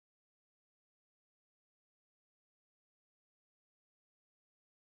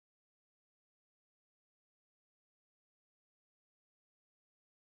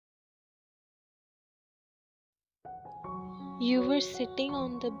You were sitting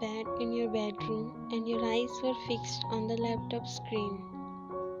on the bed in your bedroom and your eyes were fixed on the laptop screen.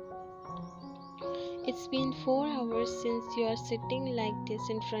 It's been 4 hours since you are sitting like this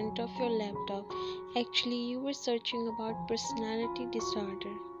in front of your laptop. Actually, you were searching about personality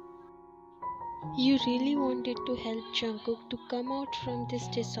disorder. You really wanted to help Jungkook to come out from this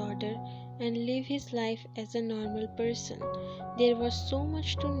disorder and live his life as a normal person. There was so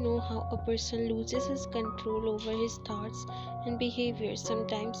much to know how a person loses his control over his thoughts and behavior.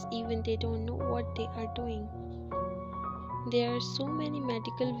 Sometimes even they don't know what they are doing. There are so many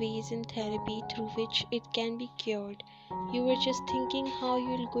medical ways in therapy through which it can be cured. You were just thinking how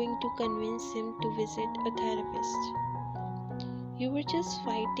you're going to convince him to visit a therapist. You were just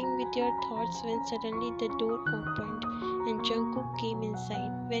fighting with your thoughts when suddenly the door opened and Jungkook came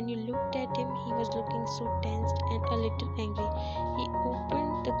inside. When you looked at him, he was looking so tensed and a little angry. He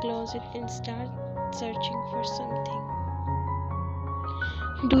opened the closet and started searching for something.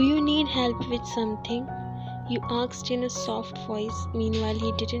 "Do you need help with something?" you asked in a soft voice. Meanwhile,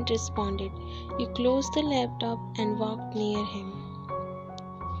 he didn't respond. You closed the laptop and walked near him.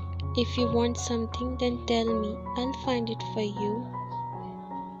 "If you want something, then tell me. I'll find it for you.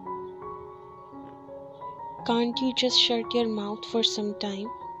 Can't you just shut your mouth for some time?"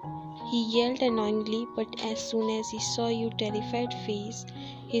 he yelled annoyingly, but as soon as he saw your terrified face,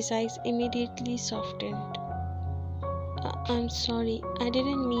 his eyes immediately softened. I'm sorry, I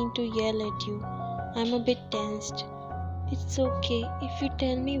didn't mean to yell at you. I'm a bit tensed." "It's okay. If you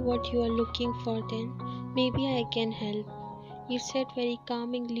tell me what you are looking for, then maybe I can help," you said very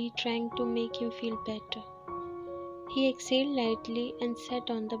calmingly, trying to make him feel better. He exhaled lightly and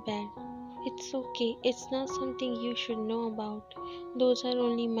sat on the bed. "It's okay. It's not something you should know about. Those are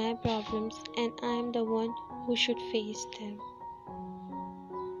only my problems, and I am the one who should face them."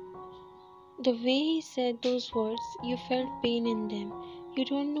 The way he said those words, you felt pain in them. You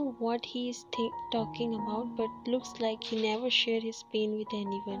don't know what he is talking about, but looks like he never shared his pain with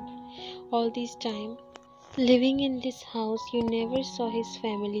anyone. All this time, living in this house, you never saw his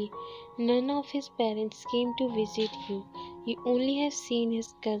family. None of his parents came to visit you. You only have seen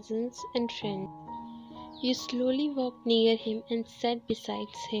his cousins and friends. You slowly walked near him and sat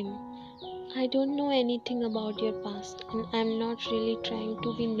beside him. "I don't know anything about your past, and I'm not really trying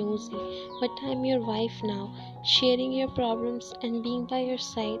to be nosy, but I'm your wife now. Sharing your problems and being by your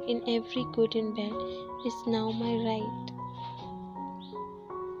side in every good and bad is now my right.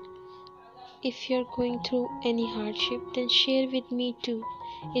 If you're going through any hardship, then share with me too.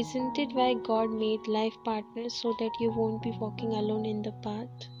 Isn't it why God made life partners so that you won't be walking alone in the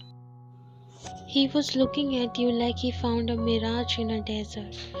path?" He was looking at you like he found a mirage in a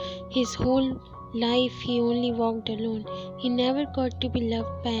desert. His whole life he only walked alone. He never got to be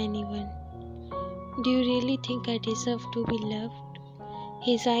loved by anyone. "Do you really think I deserve to be loved?"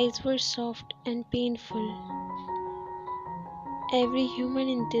 His eyes were soft and painful. "Every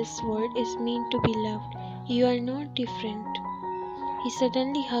human in this world is meant to be loved. You are not different." He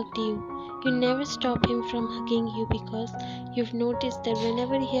suddenly hugged you. You never stop him from hugging you because you've noticed that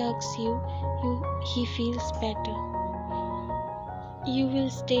whenever he hugs you, he feels better. "You will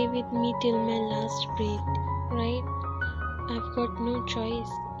stay with me till my last breath, right?" "I've got no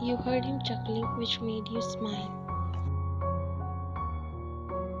choice." You heard him chuckling, which made you smile.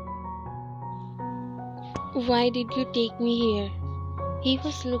 "Why did you take me here?" He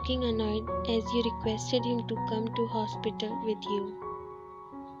was looking annoyed as you requested him to come to hospital with you.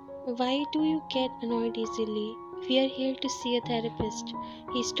 "Why do you get annoyed easily? We are here to see a therapist."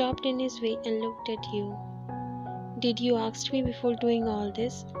 He stopped in his way and looked at you. "Did you ask me before doing all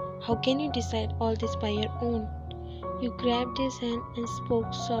this? How can you decide all this by your own?" You grabbed his hand and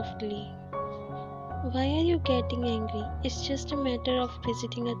spoke softly. "Why are you getting angry? It's just a matter of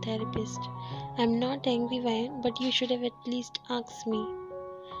visiting a therapist." "I'm not angry, Ryan, but you should have at least asked me."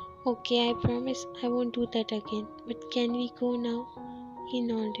 "Okay, I promise I won't do that again. But can we go now?" He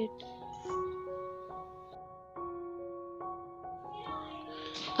nodded.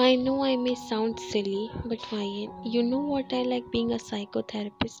 "I know I may sound silly, but Ryan, you know what I like being a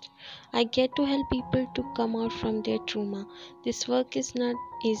psychotherapist? I get to help people to come out from their trauma. This work is not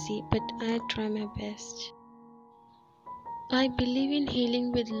easy, but I try my best. I believe in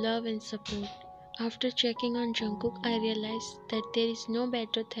healing with love and support." After checking on Jungkook, I realized that there is no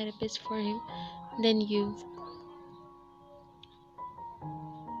better therapist for him than you.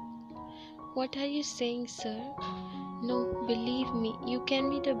 "What are you saying, sir?" "No, believe me, you can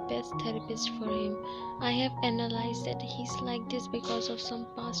be the best therapist for him. I have analyzed that he's like this because of some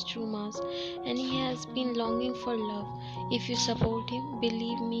past traumas and he has been longing for love. If you support him,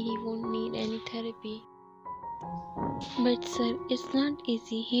 believe me, he won't need any therapy." But sir, it's not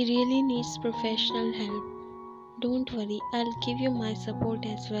easy. He really needs professional help. Don't worry, I'll give you my support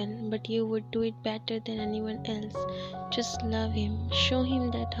as well, but you would do it better than anyone else. Just love him. Show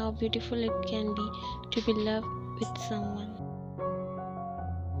him that how beautiful it can be to be loved with someone.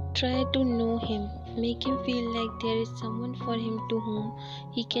 Try to know him. Make him feel like there is someone for him to whom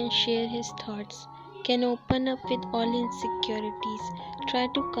he can share his thoughts, can open up with all insecurities. Try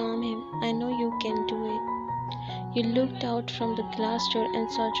to calm him. I know you can do it. You looked out from the glass door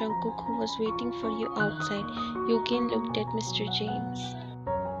and saw Jungkook who was waiting for you outside. You again looked at Mr. James.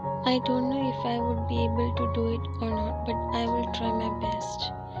 I don't know if I would be able to do it or not, but I will try my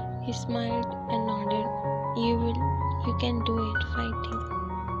best. He smiled and nodded. You can do it, fighting.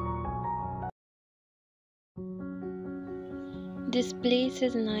 This place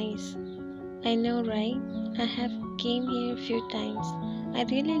is nice. I know, right? I have came here a few times. I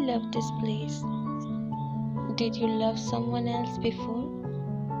really love this place. Did you love someone else before?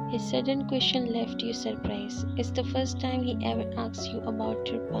 His sudden question left you surprised. It's the first time he ever asks you about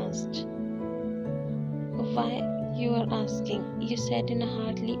your past. Why you are asking? You said in a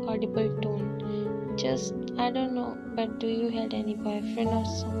hardly audible tone. Just, I don't know, but do you had any boyfriend or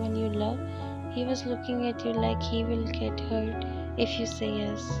someone you love? He was looking at you like he will get hurt if you say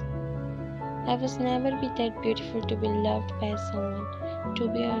yes. I was never be that beautiful to be loved by someone. To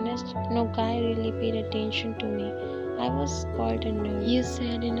be honest, no guy really paid attention to me. I was called a nerd. You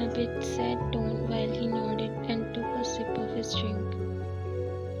said in a bit sad tone while he nodded and took a sip of his drink.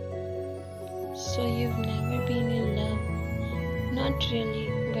 So you've never been in love? Not really,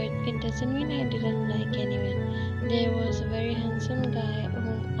 but it doesn't mean I didn't like anyone. There was a very handsome guy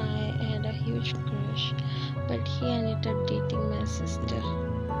whom I had a huge crush, but he ended up dating my sister.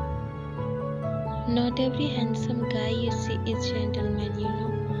 Not every handsome guy you see is gentleman, you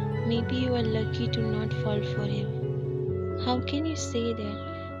know. Maybe you are lucky to not fall for him. How can you say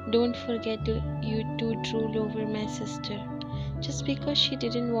that? Don't forget you two drooled over my sister. Just because she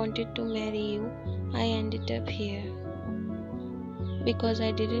didn't wanted to marry you, I ended up here. Because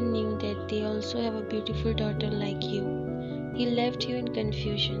I didn't knew that they also have a beautiful daughter like you. He left you in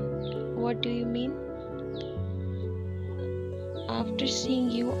confusion. What do you mean? After seeing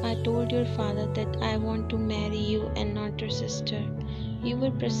you, I told your father that I want to marry you and not your sister. You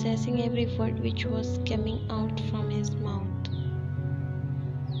were processing every word which was coming out from his mouth.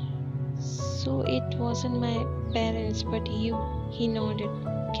 So it wasn't my parents but you, he nodded.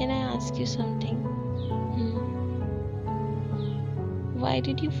 Can I ask you something? Why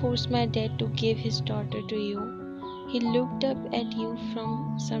did you force my dad to give his daughter to you? He looked up at you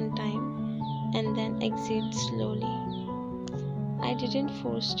from some time and then exhaled slowly. I didn't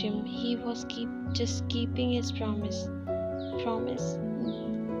force him. He was just keeping his promise. Promise?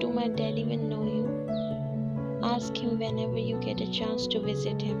 Do my dad even know you? Ask him whenever you get a chance to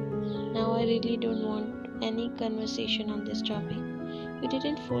visit him. Now I really don't want any conversation on this topic. You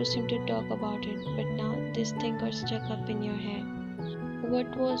didn't force him to talk about it, but now this thing got stuck up in your head.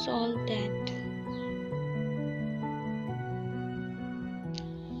 What was all that?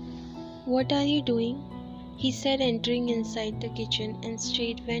 What are you doing? He said, entering inside the kitchen, and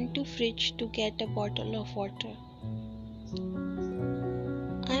straight went to fridge to get a bottle of water.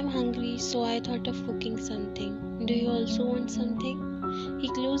 I'm hungry, so I thought of cooking something. Do you also want something? He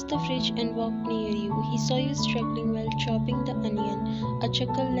closed the fridge and walked near you. He saw you struggling while chopping the onion. A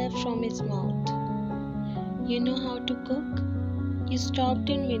chuckle left from his mouth. You know how to cook? You stopped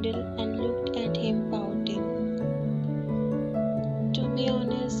in middle and looked at him pouting. To be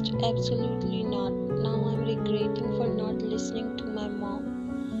honest, absolutely not. Now I'm regretting for not listening to my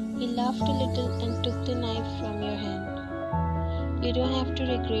mom. He laughed a little and took the knife from your hand. You don't have to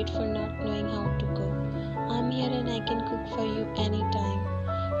regret for not knowing how to cook. I'm here and I can cook for you anytime.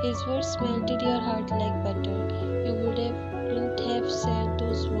 His words melted your heart like butter. You wouldn't have said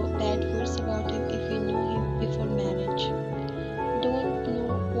those bad words about him if you knew him before marriage. Don't know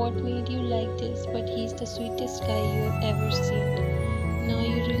what made you like this, but he's the sweetest guy you have ever seen. Now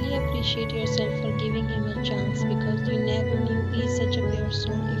you really appreciate yourself for giving him a chance because you never knew he's such a pure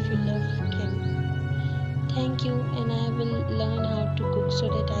soul if you loved him. Thank you, and I will learn how to cook so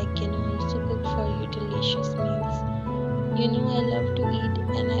that I can also cook for you delicious meals. You know I love to eat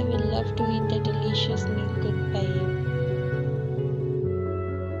and I will love to eat the delicious meal cooked by you.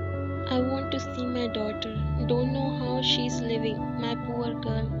 I want to see my daughter. Don't know how she's living. My poor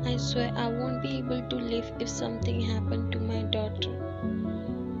girl. I swear I won't be able to live if something happened to my daughter.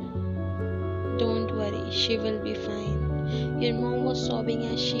 Don't worry, she will be fine. Your mom was sobbing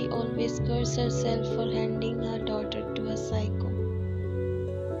as she always cursed herself for handing her daughter to a psycho.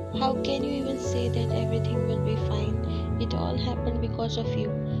 How can you even say that everything will be fine? It all happened because of you.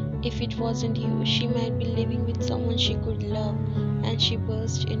 If it wasn't you, she might be living with someone she could love. And she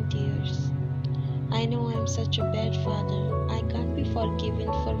burst in tears. I know I'm such a bad father. I can't be forgiven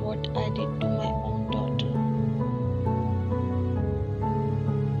for what I did to my own daughter.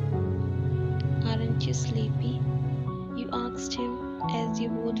 Aren't you sleepy? You asked him as you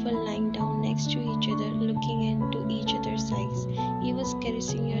both were lying down next to each other, looking into each other's eyes. He was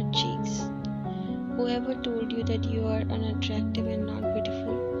caressing your cheeks. Whoever told you that you are unattractive and not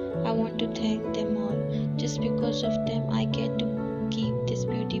beautiful, I want to thank them all. Just because of them, I get to keep this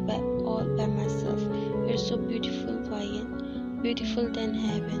beauty all by myself. You're so beautiful, Vian. Beautiful than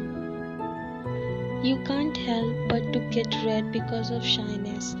heaven. You can't help but to get red because of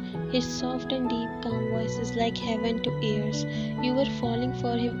shyness. His soft and deep calm voice is like heaven to ears. You were falling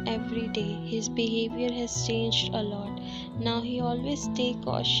for him every day. His behavior has changed a lot. Now he always stay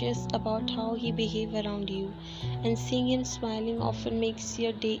cautious about how he behave around you. And seeing him smiling often makes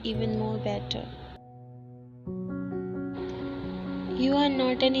your day even more better. You are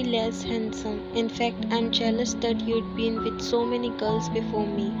not any less handsome. In fact, I'm jealous that you'd been with so many girls before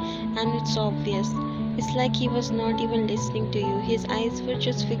me, and it's obvious. It's like he was not even listening to you. His eyes were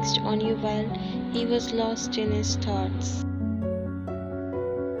just fixed on you while he was lost in his thoughts.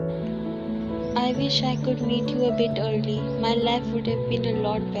 I wish I could meet you a bit early. My life would have been a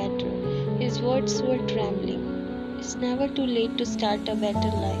lot better. His words were trembling. It's never too late to start a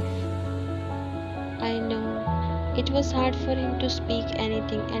better life. I know. It was hard for him to speak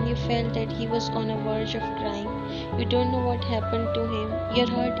anything, and you felt that he was on a verge of crying. You don't know what happened to him. Your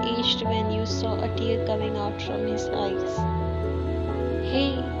heart ached when you saw a tear coming out from his eyes.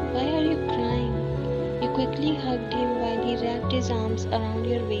 Hey, why are you crying? You quickly hugged him while he wrapped his arms around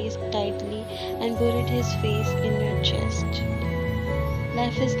your waist tightly and buried his face in your chest.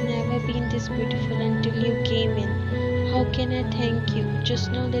 Life has never been this beautiful until you came in. How can I thank you?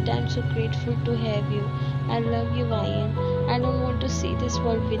 Just know that I'm so grateful to have you. I love you, Ryan. I don't want to see this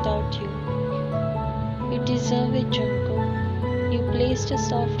world without you. You deserve it, Jungkook. You placed a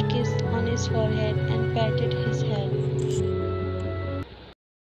soft kiss on his forehead and patted his head.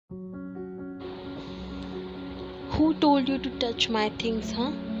 Who told you to touch my things,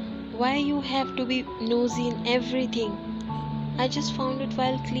 huh? Why you have to be nosy in everything? I just found it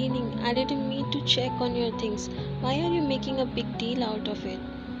while cleaning. I didn't mean to check on your things. Why are you making a big deal out of it?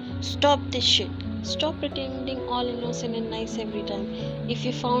 Stop this shit. Stop pretending all innocent and nice every time. If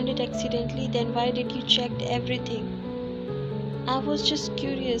you found it accidentally, then why did you check everything? I was just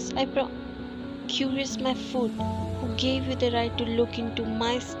curious. Curious, my foot. Who gave you the right to look into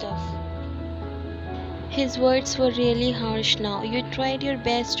my stuff? His words were really harsh now. You tried your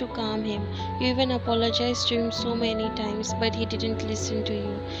best to calm him. You even apologized to him so many times, but he didn't listen to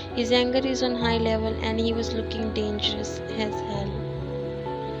you. His anger is on high level and he was looking dangerous as hell.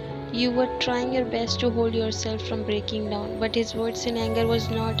 You were trying your best to hold yourself from breaking down, but his words in anger was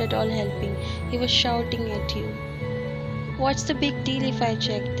not at all helping. He was shouting at you. What's the big deal if I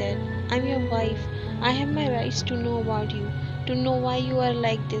check that? I'm your wife. I have my rights to know about you, to know why you are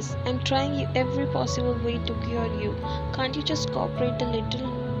like this. I'm trying every possible way to cure you. Can't you just cooperate a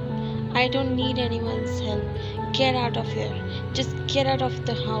little? I don't need anyone's help. Get out of here. Just get out of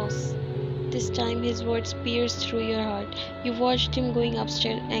the house. This time his words pierced through your heart. You watched him going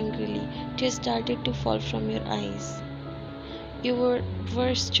upstairs angrily. Tears started to fall from your eyes. You were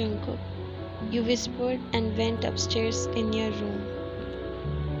worse, Jungkook. You whispered and went upstairs in your room.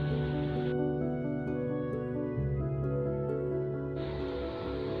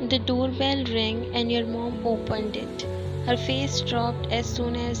 The doorbell rang and your mom opened it. Her face dropped as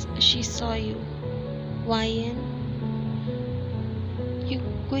soon as she saw you. Vian. You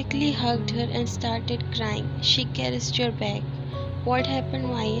quickly hugged her and started crying. She caressed your back. What happened,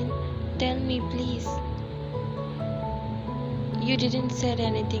 Vian? Tell me, please. You didn't say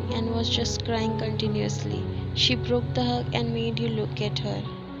anything and was just crying continuously. She broke the hug and made you look at her.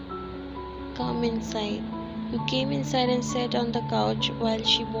 Come inside. You came inside and sat on the couch while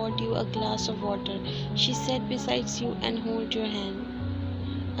she brought you a glass of water. She sat beside you and held your hand.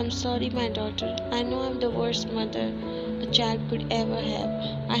 I'm sorry, my daughter. I know I'm the worst mother a child could ever have.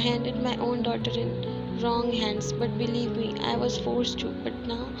 I handed my own daughter in wrong hands, but believe me, I was forced to. But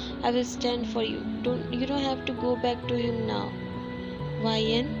now I will stand for you. You don't have to go back to him now.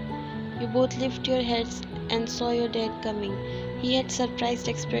 Vian, you both lifted your heads and saw your dad coming. He had surprised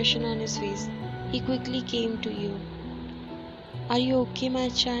expression on his face. He quickly came to you. Are you okay, my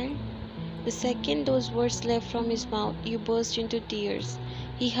child? The second those words left from his mouth, you burst into tears.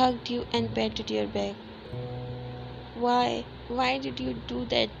 He hugged you and patted your back. Why Why did you do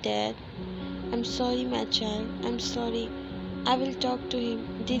that, Dad? I'm sorry, my child. I'm sorry. I will talk to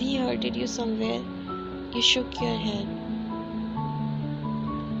him. Did he hurted you somewhere? You shook your head.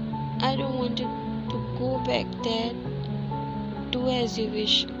 I don't want it to go back, Dad. Do as you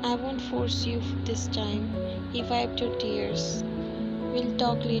wish. I won't force you this time. He wiped your tears. We'll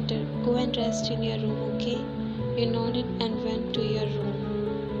talk later. Go and rest in your room, okay? You nodded and went to your room.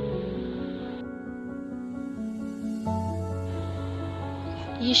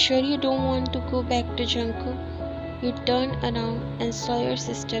 You sure you don't want to go back to Jungkook? You turned around and saw your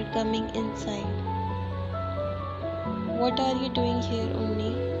sister coming inside. What are you doing here,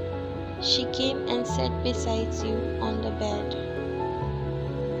 Unni? She came and sat beside you on the bed.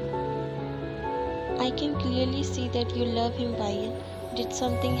 I can clearly see that you love him, Vayan. Did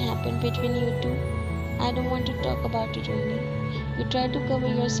something happen between you two? I don't want to talk about it, Unni. You tried to cover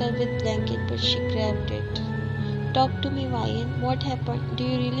yourself with blanket, but she grabbed it. Talk to me, Vayan. What happened? Do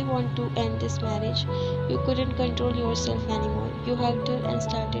you really want to end this marriage? You couldn't control yourself anymore. You hugged her and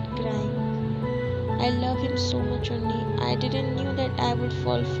started crying. I love him so much, Unni. I didn't know that I would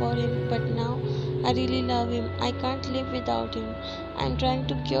fall for him, but now I really love him. I can't live without him. I'm trying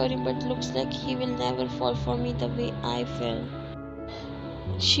to cure him, but looks like he will never fall for me the way I fell.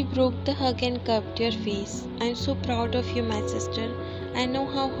 She broke the hug and cupped your face. I'm so proud of you, my sister. I know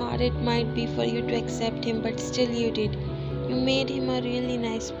how hard it might be for you to accept him, but still you did. You made him a really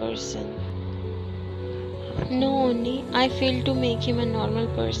nice person. No, Oni, I failed to make him a normal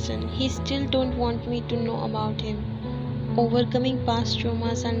person. He still don't want me to know about him. Overcoming past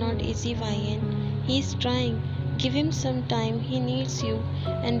traumas are not easy, Vayan. He's trying. Give him some time. He needs you.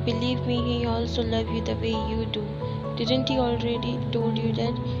 And believe me, he also loves you the way you do. Didn't he already told you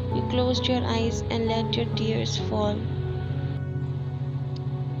that? You closed your eyes and let your tears fall.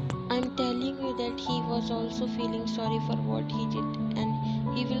 I'm telling you that he was also feeling sorry for what he did,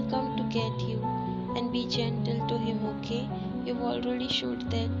 and he will come to get you. And be gentle to him, okay? You've already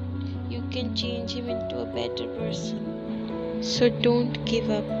showed that you can change him into a better person. So don't give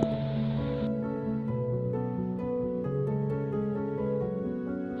up.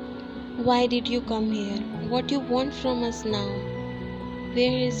 Why did you come here? What you want from us now?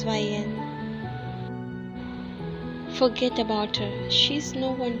 Where is Vayan? Forget about her. She's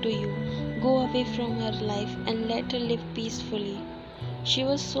no one to you. Go away from her life and let her live peacefully. She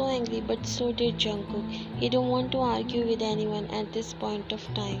was so angry, but so did Jungkook. He don't want to argue with anyone at this point of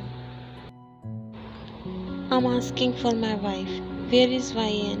time. I'm asking for my wife. Where is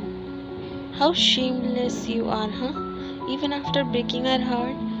Vayan? How shameless you are, huh? Even after breaking her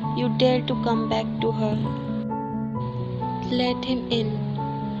heart, you dare to come back to her. Let him in.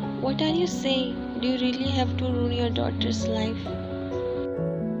 What are you saying? Do you really have to ruin your daughter's life?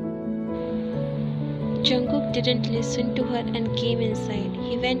 Jungkook didn't listen to her and came inside.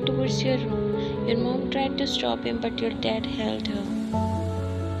 He went towards your room. Your mom tried to stop him, but your dad held her.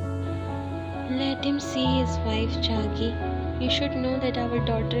 Let him see his wife, Chagi. You should know that our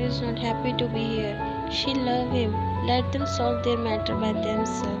daughter is not happy to be here. She loves him. Let them solve their matter by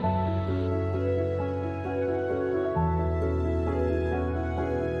themselves.